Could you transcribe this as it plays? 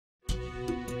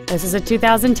This is a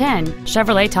 2010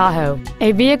 Chevrolet Tahoe,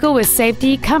 a vehicle with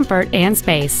safety, comfort, and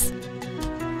space.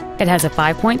 It has a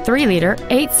 5.3-liter,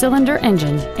 8-cylinder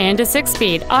engine and a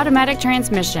 6-speed automatic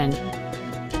transmission.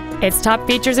 Its top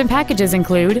features and packages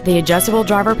include the adjustable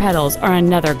driver pedals are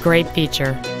another great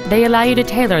feature. They allow you to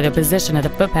tailor the position of the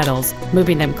foot pedals,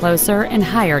 moving them closer and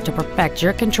higher to perfect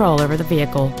your control over the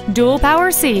vehicle. Dual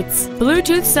power seats,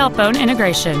 Bluetooth cell phone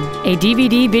integration, a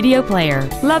DVD video player,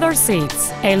 leather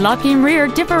seats, a locking rear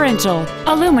differential,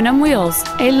 aluminum wheels,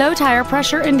 a low tire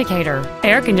pressure indicator,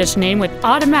 air conditioning with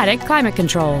automatic climate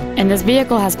control, and this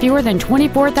vehicle has fewer than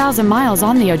 24,000 miles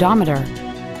on the odometer.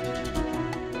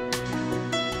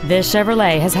 This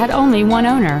Chevrolet has had only one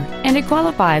owner, and it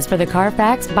qualifies for the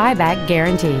Carfax buyback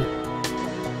guarantee.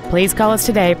 Please call us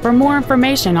today for more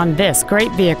information on this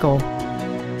great vehicle.